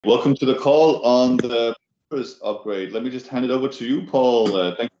Welcome to the call on the purpose upgrade. Let me just hand it over to you, Paul.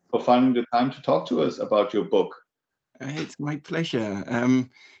 Thank you for finding the time to talk to us about your book. It's my pleasure.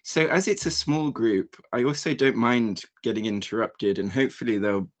 So, as it's a small group, I also don't mind getting interrupted, and hopefully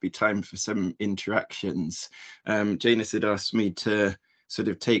there'll be time for some interactions. Janus had asked me to sort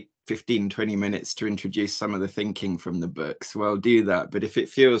of take 15, 20 minutes to introduce some of the thinking from the book, so I'll do that. But if it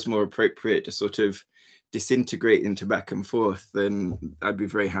feels more appropriate to sort of disintegrate into back and forth, then I'd be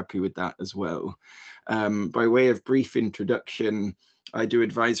very happy with that as well. By way of brief introduction, I do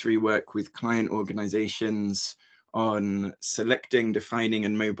advisory work with client organizations on selecting, defining,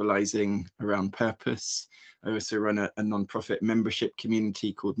 and mobilizing around purpose. I also run a nonprofit membership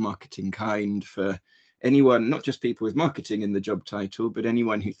community called Marketing Kind for anyone, not just people with marketing in the job title, but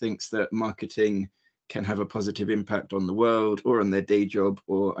anyone who thinks that marketing can have a positive impact on the world or on their day job,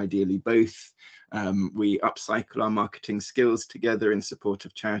 or ideally both. We upcycle our marketing skills together in support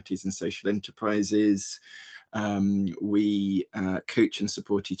of charities and social enterprises. We coach and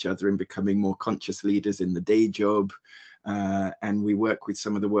support each other in becoming more conscious leaders in the day job. And we work with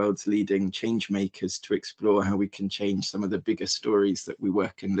some of the world's leading change makers to explore how we can change some of the bigger stories that we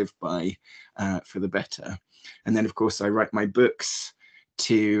work and live by for the better. And then, of course, I write my books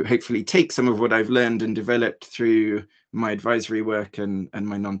to hopefully take some of what I've learned and developed through my advisory work and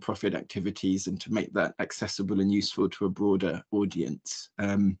my nonprofit activities, and to make that accessible and useful to a broader audience.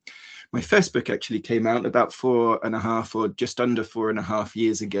 My first book actually came out about 4.5 or just under 4.5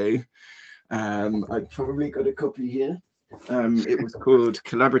 years ago. I've probably got a copy here. It was called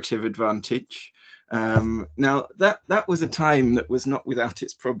Collaborative Advantage. Now, that was a time that was not without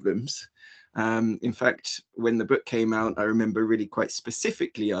its problems. In fact, when the book came out, I remember really quite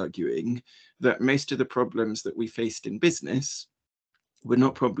specifically arguing that most of the problems that we faced in business were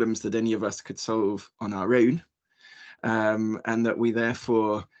not problems that any of us could solve on our own, and that we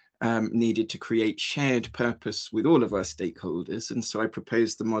therefore needed to create shared purpose with all of our stakeholders. And so I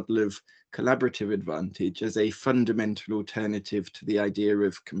proposed the model of collaborative advantage as a fundamental alternative to the idea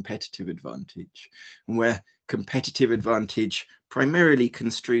of competitive advantage, and where competitive advantage primarily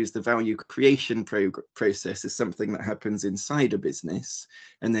construes the value creation process as something that happens inside a business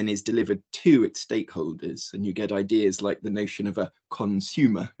and then is delivered to its stakeholders. And you get ideas like the notion of a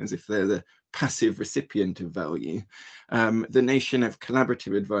consumer, as if they're the passive recipient of value. The notion of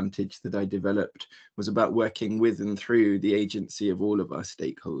collaborative advantage that I developed was about working with and through the agency of all of our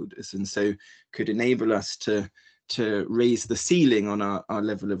stakeholders, and so could enable us to raise the ceiling on our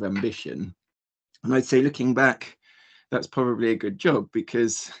level of ambition. And I'd say, looking back, that's probably a good job,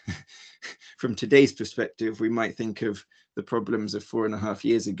 because from today's perspective, we might think of the problems of 4.5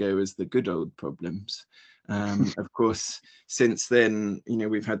 years ago as the good old problems. Of course, since then,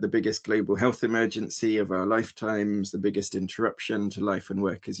 we've had the biggest global health emergency of our lifetimes, the biggest interruption to life and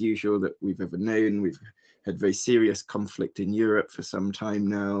work as usual that we've ever known. We've had very serious conflict in Europe for some time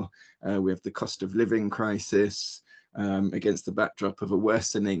now. We have the cost of living crisis against the backdrop of a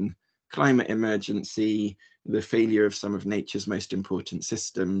worsening climate emergency, the failure of some of nature's most important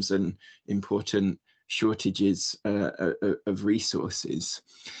systems, and important shortages of resources.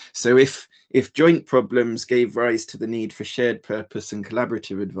 So if joint problems gave rise to the need for shared purpose and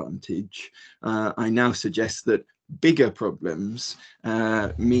collaborative advantage, I now suggest that bigger problems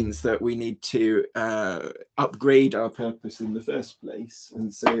means that we need to upgrade our purpose in the first place.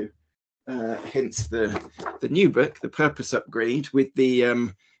 And so hence the new book, The Purpose Upgrade, with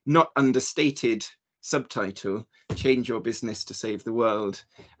the not understated subtitle, Change Your Business to Save the World,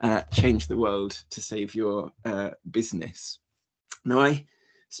 Change the World to Save Your Business. Now, I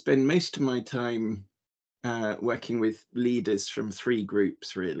spend most of my time working with leaders from 3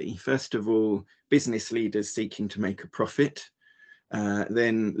 groups, really. First of all, business leaders seeking to make a profit,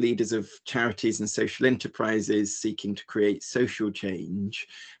 then leaders of charities and social enterprises seeking to create social change.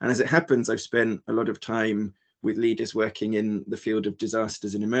 And as it happens, I've spent a lot of time with leaders working in the field of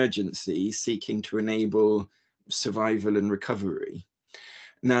disasters and emergencies, seeking to enable survival and recovery.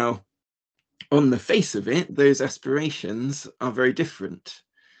 Now, on the face of it, those aspirations are very different.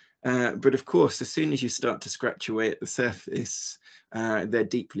 But of course, as soon as you start to scratch away at the surface, they're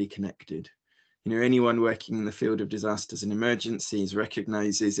deeply connected. Anyone working in the field of disasters and emergencies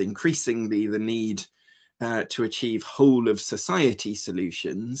recognizes increasingly the need to achieve whole of society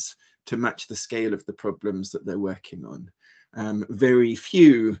solutions to match the scale of the problems that they're working on. Very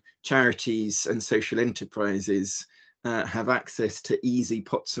few charities and social enterprises have access to easy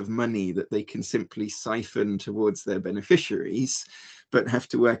pots of money that they can simply siphon towards their beneficiaries, but have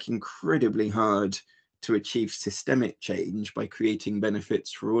to work incredibly hard to achieve systemic change by creating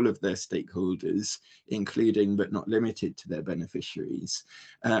benefits for all of their stakeholders, including but not limited to their beneficiaries.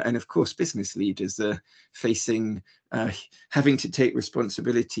 And of course, business leaders are facing having to take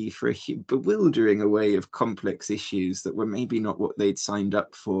responsibility for a bewildering array of complex issues that were maybe not what they'd signed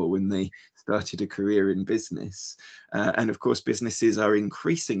up for when they started a career in business. And of course, businesses are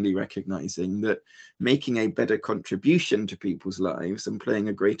increasingly recognizing that making a better contribution to people's lives and playing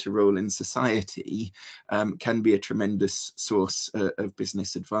a greater role in society can be a tremendous source of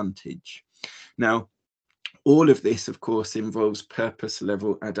business advantage. Now, all of this, of course, involves purpose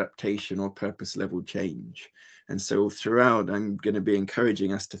level adaptation or purpose level change. And so throughout, I'm going to be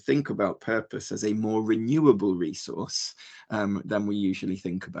encouraging us to think about purpose as a more renewable resource than we usually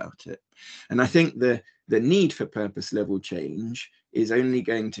think about it. And I think the need for purpose level change is only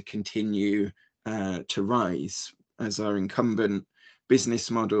going to continue to rise as our incumbent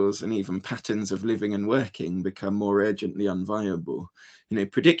business models and even patterns of living and working become more urgently unviable. You know,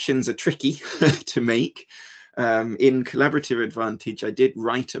 predictions are tricky to make. In Collaborative Advantage, I did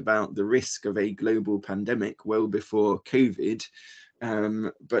write about the risk of a global pandemic well before COVID,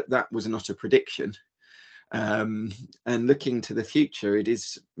 but that was not a prediction. And looking to the future, it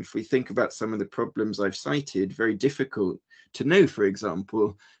is, if we think about some of the problems I've cited, very difficult to know, for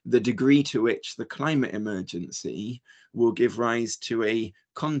example, the degree to which the climate emergency will give rise to a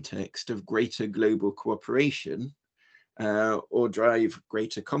context of greater global cooperation or drive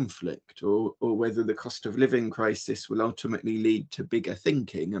greater conflict, or whether the cost of living crisis will ultimately lead to bigger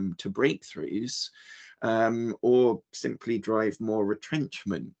thinking and to breakthroughs, or simply drive more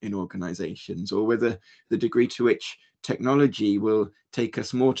retrenchment in organizations, or whether the degree to which technology will take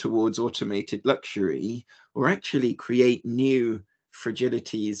us more towards automated luxury or actually create new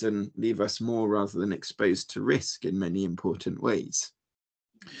fragilities and leave us more rather than exposed to risk in many important ways.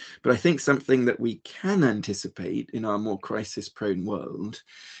 But I think something that we can anticipate in our more crisis-prone world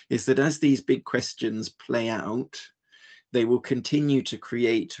is that as these big questions play out, they will continue to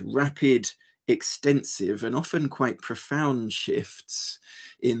create rapid, extensive, and often quite profound shifts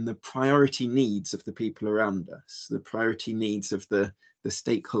in the priority needs of the people around us, the priority needs of the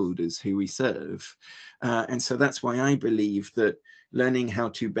stakeholders who we serve. And so that's why I believe that learning how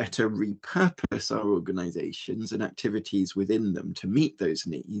to better repurpose our organizations and activities within them to meet those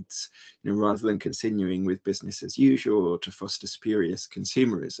needs, rather than continuing with business as usual or to foster spurious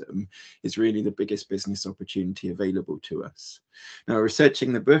consumerism, is really the biggest business opportunity available to us. Now,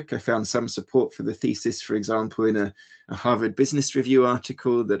 researching the book, I found some support for the thesis, for example, in a Harvard Business Review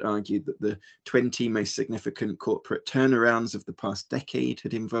article that argued that the 20 most significant corporate turnarounds of the past decade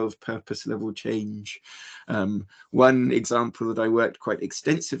had involved purpose level change. One example that I worked quite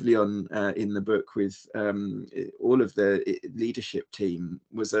extensively on in the book with all of the leadership team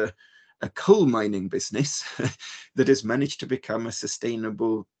was a coal mining business that has managed to become a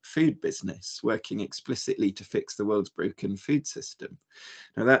sustainable food business, working explicitly to fix the world's broken food system.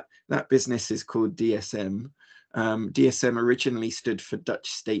 Now that business is called DSM. DSM originally stood for Dutch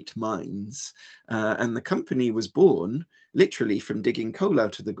State Mines, and the company was born literally from digging coal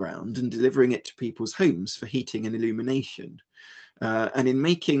out of the ground and delivering it to people's homes for heating and illumination. And in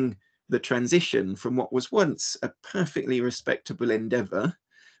making the transition from what was once a perfectly respectable endeavor,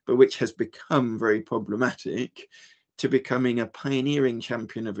 but which has become very problematic, to becoming a pioneering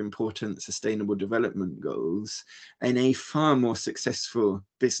champion of important sustainable development goals and a far more successful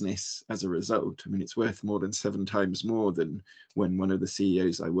business as a result. I mean, it's worth more than 7 times more than when one of the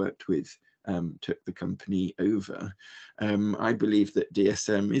CEOs I worked with took the company over. I believe that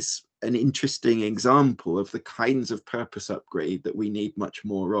DSM is an interesting example of the kinds of purpose upgrade that we need much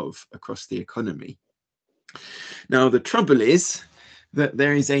more of across the economy. Now, the trouble is that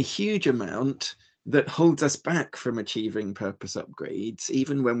there is a huge amount that holds us back from achieving purpose upgrades,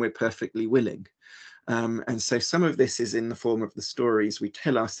 even when we're perfectly willing. And so some of this is in the form of the stories we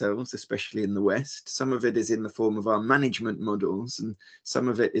tell ourselves, especially in the West. Some of it is in the form of our management models, and some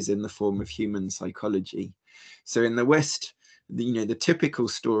of it is in the form of human psychology. So in the West, the typical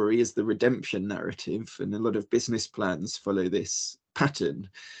story is the redemption narrative, and a lot of business plans follow this pattern.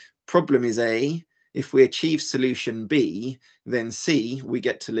 Problem is A, if we achieve solution B, then C, we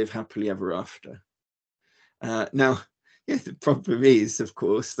get to live happily ever after. Now, the problem is, of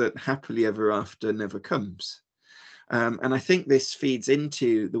course, that happily ever after never comes. And I think this feeds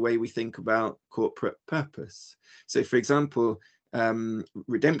into the way we think about corporate purpose. So, for example,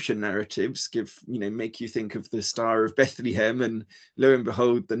 redemption narratives make you think of the Star of Bethlehem, and lo and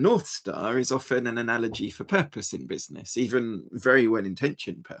behold, the North Star is often an analogy for purpose in business, even very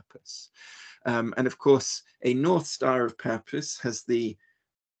well-intentioned purpose. And of course, a North Star of purpose has the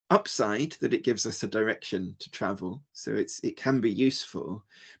Upside, that it gives us a direction to travel, so it can be useful,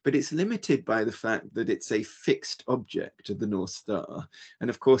 but it's limited by the fact that it's a fixed object of the North Star. And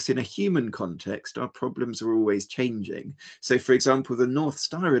of course, in a human context, our problems are always changing. So for example, the North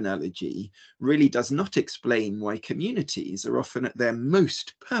Star analogy really does not explain why communities are often at their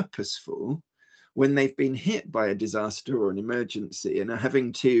most purposeful when they've been hit by a disaster or an emergency and are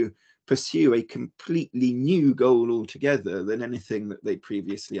having to pursue a completely new goal altogether than anything that they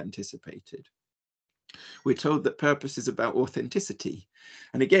previously anticipated. We're told that purpose is about authenticity.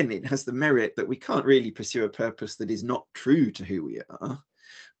 And again, it has the merit that we can't really pursue a purpose that is not true to who we are.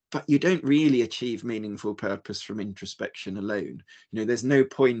 But you don't really achieve meaningful purpose from introspection alone. There's no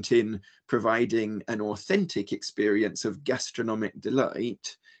point in providing an authentic experience of gastronomic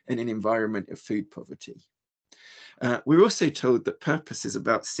delight in an environment of food poverty. We're also told that purpose is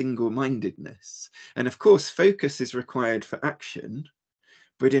about single-mindedness. And of course, focus is required for action.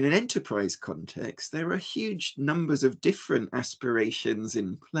 But in an enterprise context, there are huge numbers of different aspirations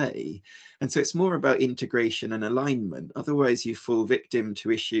in play. And so it's more about integration and alignment. Otherwise, you fall victim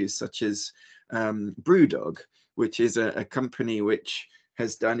to issues such as Brewdog, which is a company which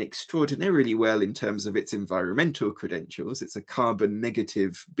has done extraordinarily well in terms of its environmental credentials. It's a carbon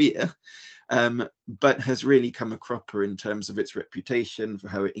negative beer, but has really come a cropper in terms of its reputation for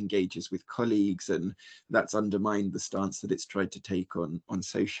how it engages with colleagues, and that's undermined the stance that it's tried to take on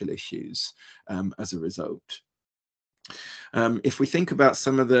social issues as a result. If we think about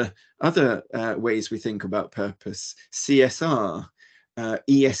some of the other ways we think about purpose, CSR,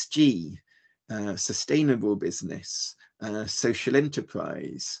 ESG, sustainable business, social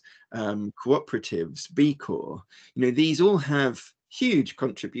enterprise, cooperatives, B Corp, these all have huge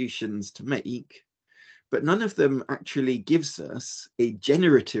contributions to make, but none of them actually gives us a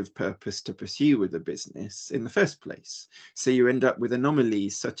generative purpose to pursue with a business in the first place. So you end up with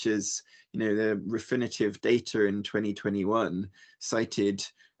anomalies such as, the Refinitiv data in 2021 cited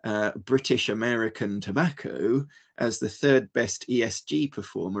British American tobacco as the third best ESG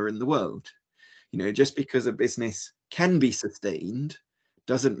performer in the world. Just because a business can be sustained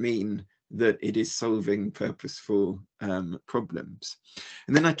doesn't mean that it is solving purposeful problems.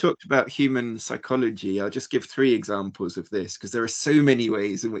 And then I talked about human psychology. I'll just give 3 examples of this because there are so many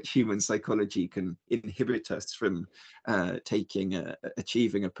ways in which human psychology can inhibit us from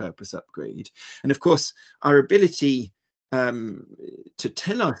achieving a purpose upgrade. And of course, our ability to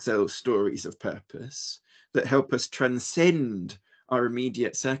tell ourselves stories of purpose that help us transcend our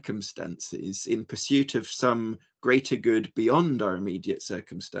immediate circumstances in pursuit of some greater good beyond our immediate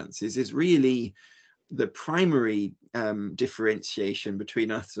circumstances is really the primary differentiation between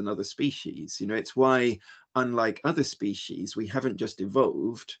us and other species. It's why, unlike other species, we haven't just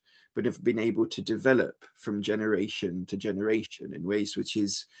evolved, but have been able to develop from generation to generation in ways which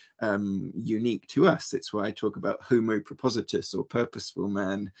is unique to us. It's why I talk about Homo propositus, or purposeful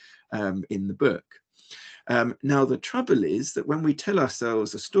man, in the book. Now, the trouble is that when we tell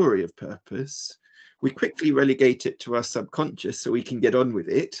ourselves a story of purpose, we quickly relegate it to our subconscious so we can get on with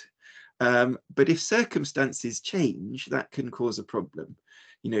it. But if circumstances change, that can cause a problem.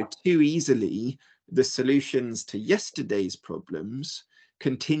 Too easily, the solutions to yesterday's problems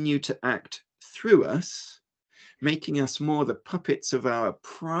continue to act through us, making us more the puppets of our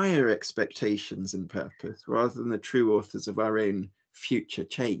prior expectations and purpose rather than the true authors of our own future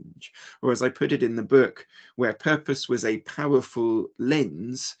change. Or as I put it in the book, where purpose was a powerful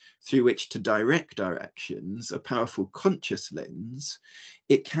lens through which to direct our actions, a powerful conscious lens,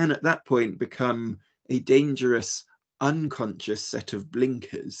 it can at that point become a dangerous unconscious set of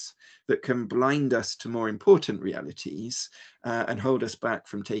blinkers that can blind us to more important realities and hold us back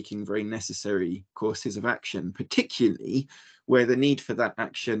from taking very necessary courses of action, particularly where the need for that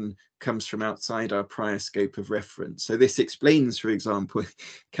action comes from outside our prior scope of reference. So this explains, for example,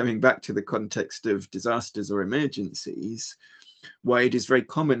 coming back to the context of disasters or emergencies, why it is very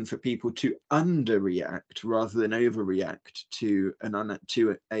common for people to underreact rather than overreact to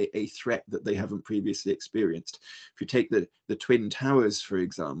a threat that they haven't previously experienced. If you take the Twin Towers, for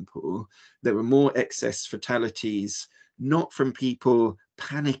example, there were more excess fatalities, not from people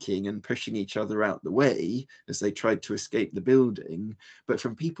panicking and pushing each other out the way as they tried to escape the building, but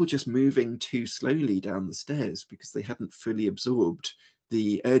from people just moving too slowly down the stairs because they hadn't fully absorbed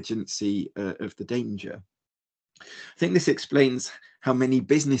the urgency of the danger. I think this explains how many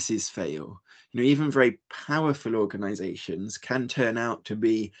businesses fail. Even very powerful organizations can turn out to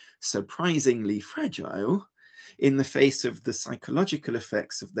be surprisingly fragile in the face of the psychological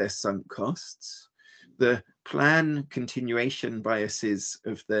effects of their sunk costs, the plan continuation biases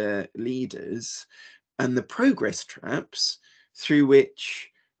of their leaders, and the progress traps through which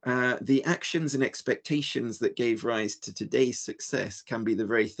the actions and expectations that gave rise to today's success can be the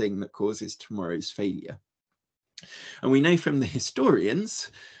very thing that causes tomorrow's failure. And we know from the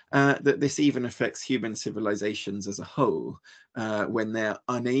historians that this even affects human civilizations as a whole, when they're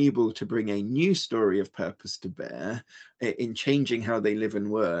unable to bring a new story of purpose to bear in changing how they live and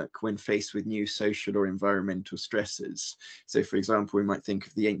work when faced with new social or environmental stresses. So, for example, we might think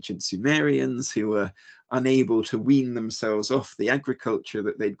of the ancient Sumerians, who were unable to wean themselves off the agriculture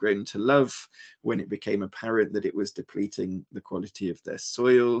that they'd grown to love when it became apparent that it was depleting the quality of their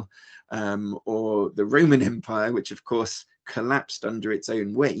soil, or the Roman Empire, which of course collapsed under its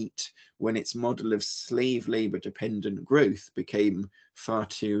own weight when its model of slave labor dependent growth became far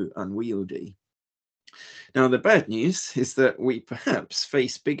too unwieldy. Now, the bad news is that we perhaps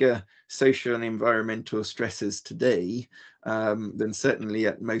face bigger social and environmental stresses today than certainly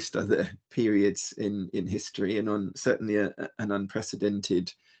at most other periods in history, and on certainly an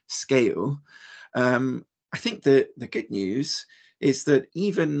unprecedented scale. I think the good news is that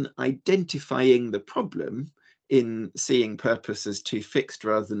even identifying the problem in seeing purpose as too fixed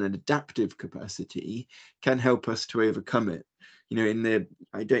rather than an adaptive capacity can help us to overcome it. You know,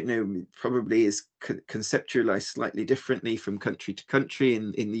 I don't know, probably is conceptualized slightly differently from country to country.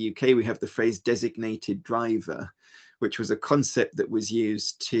 In the UK, we have the phrase designated driver, which was a concept that was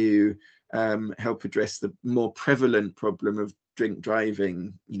used to help address the more prevalent problem of drink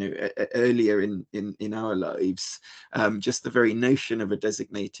driving, you know, earlier in our lives. Just the very notion of a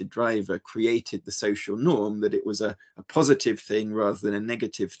designated driver created the social norm that it was a positive thing rather than a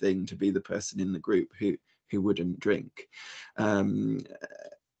negative thing to be the person in the group who wouldn't drink. In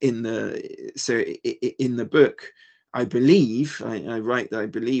the book, I believe, I write that I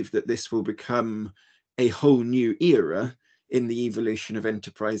believe that this will become a whole new era in the evolution of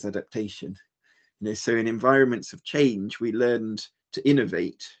enterprise adaptation. You know, so in environments of change, we learned to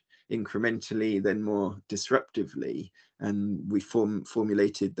innovate incrementally, then more disruptively, and we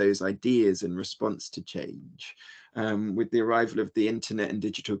formulated those ideas in response to change. With the arrival of the internet and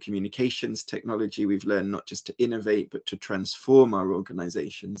digital communications technology, we've learned not just to innovate, but to transform our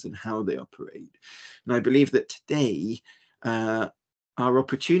organizations and how they operate. And I believe that today, our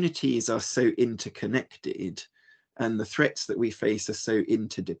opportunities are so interconnected and the threats that we face are so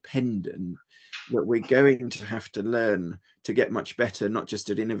interdependent that we're going to have to learn to get much better, not just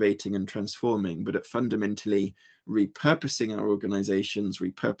at innovating and transforming, but at fundamentally repurposing our organizations,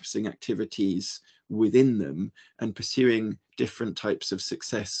 repurposing activities within them, and pursuing different types of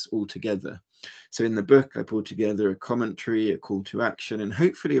success altogether. So in the book, I pulled together a commentary, a call to action, and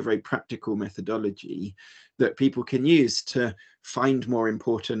hopefully a very practical methodology that people can use to find more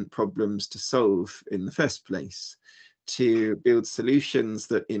important problems to solve in the first place, to build solutions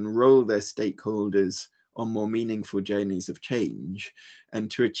that enroll their stakeholders on more meaningful journeys of change,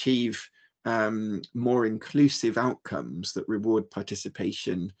 and to achieve more inclusive outcomes that reward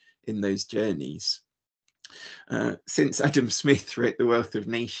participation in those journeys. Since Adam Smith wrote The Wealth of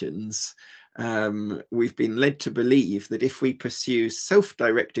Nations, we've been led to believe that if we pursue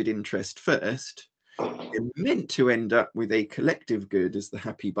self-directed interest first, we're meant to end up with a collective good as the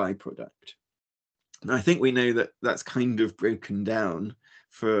happy byproduct. And I think we know that that's kind of broken down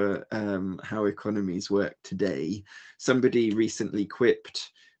for how economies work today. Somebody recently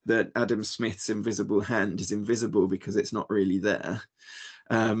quipped that Adam Smith's invisible hand is invisible because it's not really there.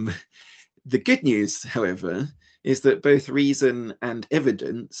 The good news, however, is that both reason and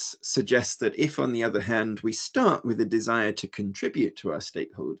evidence suggest that if, on the other hand, we start with a desire to contribute to our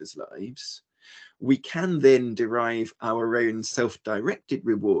stakeholders' lives, we can then derive our own self-directed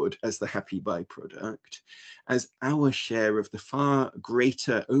reward as the happy byproduct, as our share of the far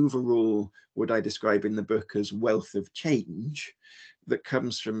greater overall, what I describe in the book as wealth of change, that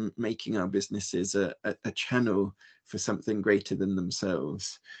comes from making our businesses a channel for something greater than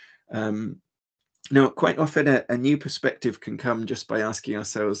themselves. Now, quite often a new perspective can come just by asking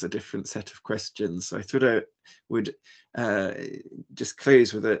ourselves a different set of questions. So I thought I would just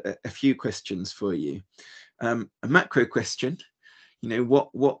close with a few questions for you. A macro question, you know,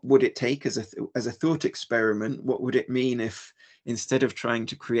 what would it take as a thought experiment? What would it mean if, instead of trying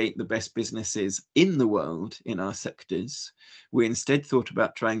to create the best businesses in the world in our sectors, we instead thought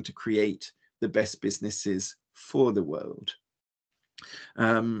about trying to create the best businesses for the world?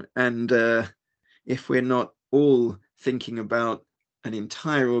 If we're not all thinking about an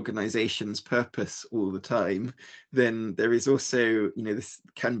entire organization's purpose all the time, then there is also, you know, this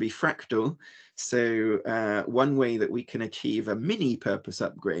can be fractal. So one way that we can achieve a mini purpose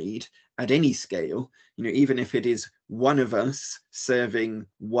upgrade at any scale, you know, even if it is one of us serving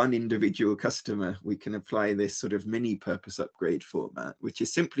one individual customer, we can apply this sort of mini purpose upgrade format, which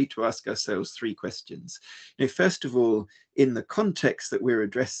is simply to ask ourselves 3 questions. First of all, in the context that we're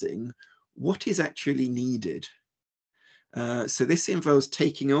addressing, what is actually needed? So this involves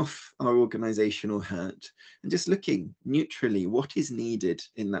taking off our organizational hat and just looking neutrally what is needed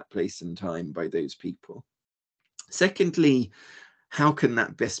in that place and time by those people. Secondly, how can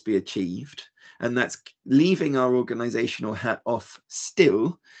that best be achieved? And that's leaving our organizational hat off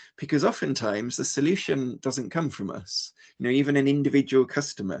still, because oftentimes the solution doesn't come from us. Even an individual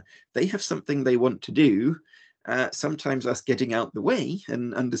customer, they have something they want to do. Sometimes us getting out the way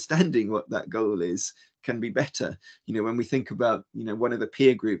and understanding what that goal is can be better. When we think about, one of the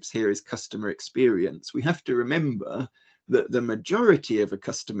peer groups here is customer experience, we have to remember that the majority of a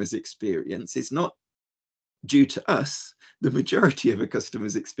customer's experience is not due to us. The majority of a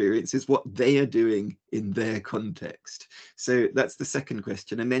customer's experience is what they are doing in their context. So that's the second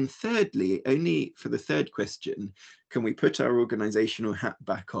question. And then thirdly, only for the third question, can we put our organizational hat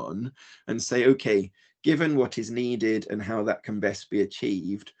back on and say, okay, given what is needed and how that can best be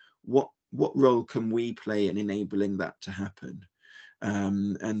achieved, what role can we play in enabling that to happen?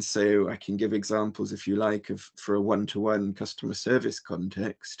 And so I can give examples, if you like, for a one-to-one customer service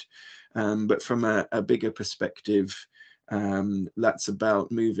context. But from a bigger perspective, that's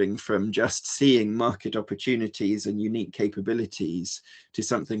about moving from just seeing market opportunities and unique capabilities to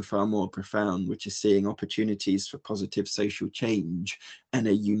something far more profound, which is seeing opportunities for positive social change and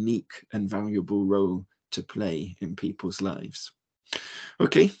a unique and valuable role to play in people's lives.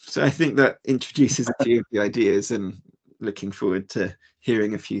 Okay, so I think that introduces a few of the ideas, and looking forward to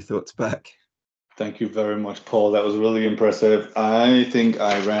hearing a few thoughts back. Thank you very much, Paul. That was really impressive. I think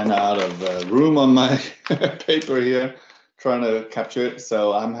I ran out of room on my paper here trying to capture it.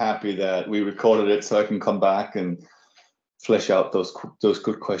 So I'm happy that we recorded it so I can come back and flesh out those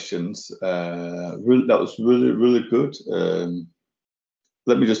good questions. That was really, really good.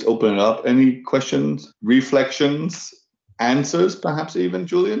 Let me just open it up. Any questions, reflections, answers, perhaps even,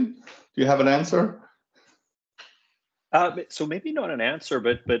 Julian? Do you have an answer? So maybe not an answer,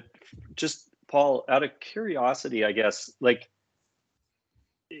 but just, Paul, out of curiosity, I guess,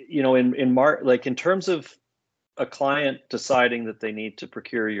 in terms of a client deciding that they need to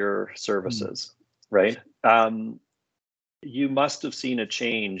procure your services, right? You must have seen a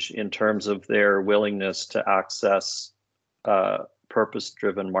change in terms of their willingness to access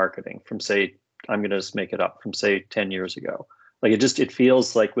purpose-driven marketing from, say, I'm going to just make it up, from say 10 years ago. It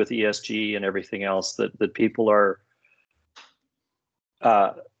feels like with ESG and everything else that people are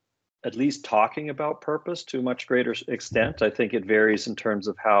at least talking about purpose to a much greater extent. I think it varies in terms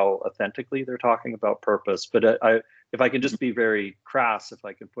of how authentically they're talking about purpose. But if I can just be very crass, if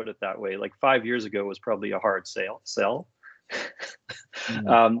I can put it that way, 5 years ago was probably a hard sell.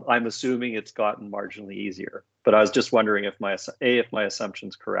 I'm assuming it's gotten marginally easier. But I was just wondering if my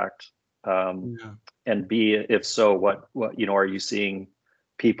assumption's correct, and B, if so, what are you seeing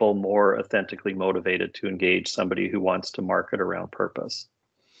people more authentically motivated to engage somebody who wants to market around purpose?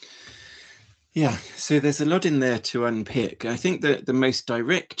 Yeah, so there's a lot in there to unpick. I think that the most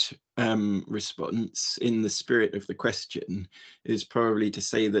direct response in the spirit of the question is probably to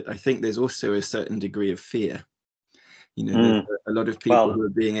say that I think there's also a certain degree of fear. There's a lot of people who are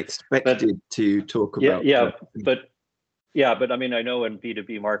being expected to talk about. But I mean, I know in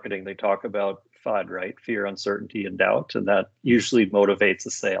B2B marketing, they talk about FUD, right? Fear, uncertainty, and doubt, and that usually motivates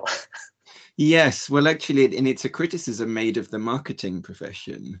a sale. Yes, well, actually, and it's a criticism made of the marketing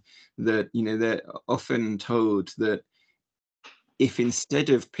profession that, they're often told that if instead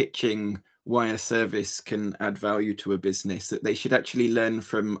of pitching why a service can add value to a business, that they should actually learn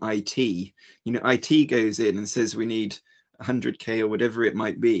from IT. IT goes in and says we need 100K or whatever it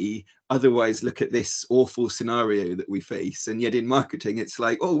might be. Otherwise, look at this awful scenario that we face. And yet in marketing, it's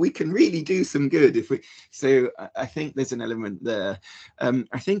like, oh, we can really do some good if we. So I think there's an element there.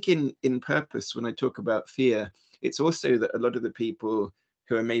 I think in purpose, when I talk about fear, it's also that a lot of the people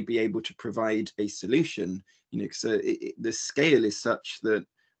who are maybe able to provide a solution, so the scale is such that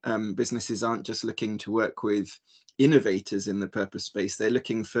businesses aren't just looking to work with innovators in the purpose space. They're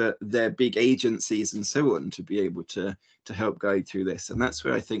looking for their big agencies and so on to be able to help guide through this. And that's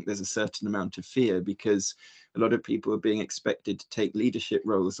where I think there's a certain amount of fear, because a lot of people are being expected to take leadership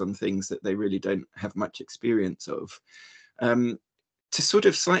roles on things that they really don't have much experience of. To sort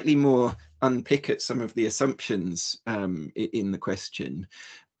of slightly more unpick at some of the assumptions in the question,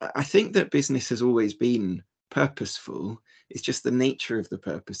 I think that business has always been purposeful. It's just the nature of the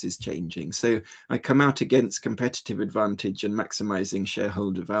purpose is changing. So I come out against competitive advantage and maximizing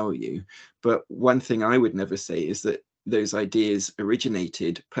shareholder value. But one thing I would never say is that those ideas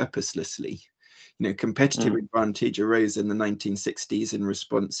originated purposelessly. You know, competitive advantage arose in the 1960s in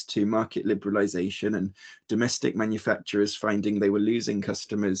response to market liberalization and domestic manufacturers finding they were losing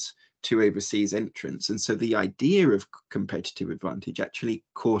customers to overseas entrants. And so the idea of competitive advantage actually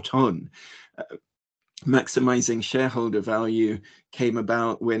caught on. Maximizing shareholder value came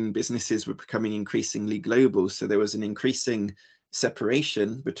about when businesses were becoming increasingly global. So there was an increasing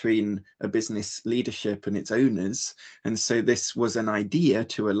separation between a business leadership and its owners. And so this was an idea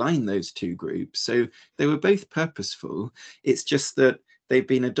to align those two groups. So they were both purposeful. It's just that they've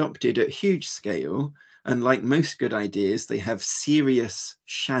been adopted at huge scale. And like most good ideas, they have serious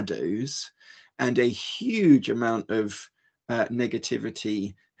shadows, and a huge amount of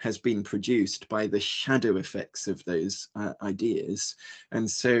negativity has been produced by the shadow effects of those ideas. And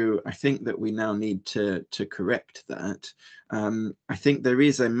so I think that we now need to correct that. I think there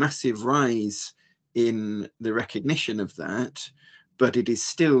is a massive rise in the recognition of that, but it is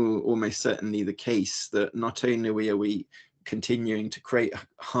still almost certainly the case that not only are we continuing to create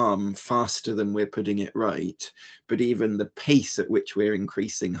harm faster than we're putting it right, but even the pace at which we're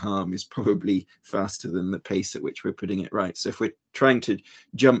increasing harm is probably faster than the pace at which we're putting it right. So if we're trying to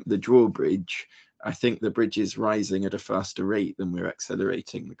jump the drawbridge, I think the bridge is rising at a faster rate than we're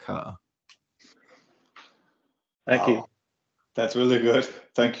accelerating the car. Thank you. That's really good.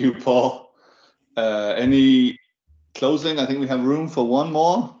 Thank you, Paul. Any closing? I think we have room for one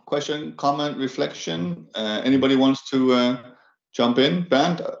more question, comment, reflection. Anybody wants to jump in?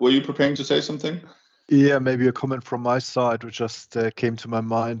 Bernd, were you preparing to say something? Yeah, maybe a comment from my side, which just came to my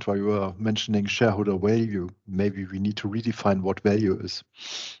mind while you were mentioning shareholder value. Maybe we need to redefine what value is.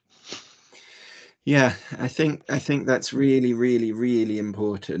 Yeah, I think that's really, really, really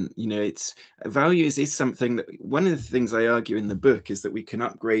important. You know, it's values is something that one of the things I argue in the book is that we can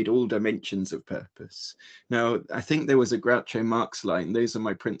upgrade all dimensions of purpose. Now, I think there was a Groucho Marx line, those are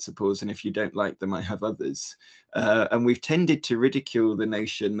my principles, and if you don't like them, I have others. And we've tended to ridicule the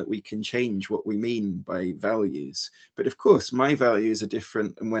notion that we can change what we mean by values. But of course, my values are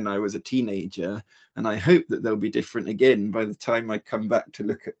different than when I was a teenager, and I hope that they'll be different again by the time I come back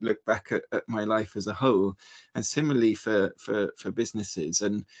to look back at my life as a whole. And similarly for businesses.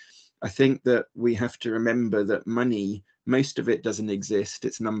 And I think that we have to remember that money, most of it doesn't exist.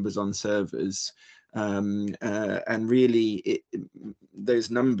 It's numbers on servers. And really, those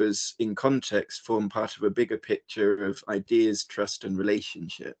numbers in context form part of a bigger picture of ideas, trust, and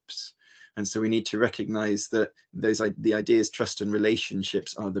relationships. And so we need to recognize that the ideas, trust, and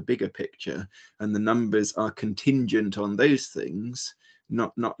relationships are the bigger picture, and the numbers are contingent on those things,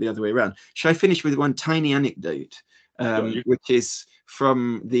 not the other way around. Shall I finish with one tiny anecdote, which is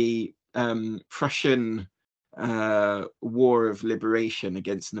from the Prussian War of Liberation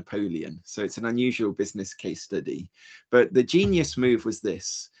against Napoleon. So it's an unusual business case study, but the genius move was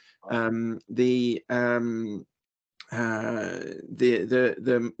this: the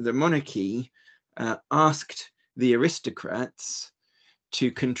monarchy asked the aristocrats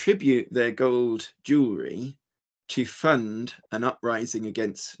to contribute their gold jewelry to fund an uprising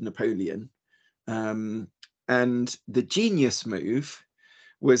against Napoleon. And the genius move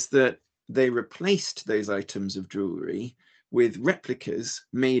was that they replaced those items of jewelry with replicas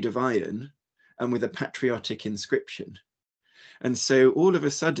made of iron and with a patriotic inscription. And so all of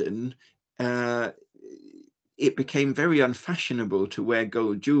a sudden, it became very unfashionable to wear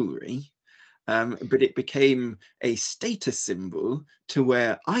gold jewelry, but it became a status symbol to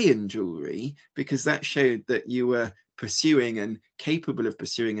wear iron jewelry, because that showed that you were pursuing and capable of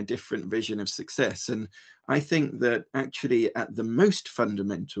pursuing a different vision of success. And I think that actually at the most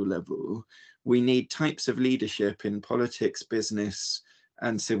fundamental level, we need types of leadership in politics, business,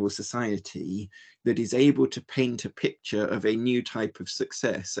 and civil society that is able to paint a picture of a new type of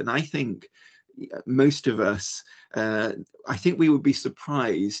success. And I think most of us, I think we would be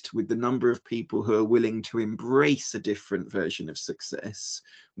surprised with the number of people who are willing to embrace a different version of success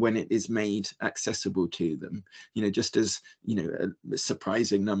when it is made accessible to them. You know, just as, you know, a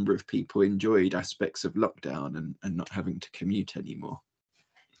surprising number of people enjoyed aspects of lockdown and not having to commute anymore.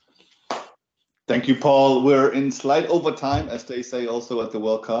 Thank you, Paul. We're in slight overtime, as they say also at the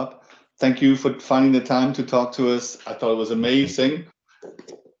World Cup. Thank you for finding the time to talk to us. I thought it was amazing.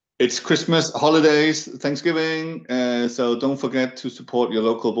 It's Christmas, holidays, Thanksgiving, so don't forget to support your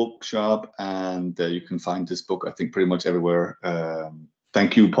local bookshop, and you can find this book, I think, pretty much everywhere.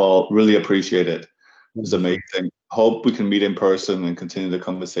 Thank you, Paul. Really appreciate it. It was amazing. Hope we can meet in person and continue the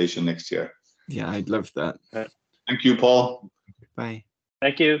conversation next year. Yeah, I'd love that. Thank you, Paul. Bye.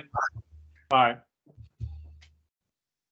 Thank you. Bye.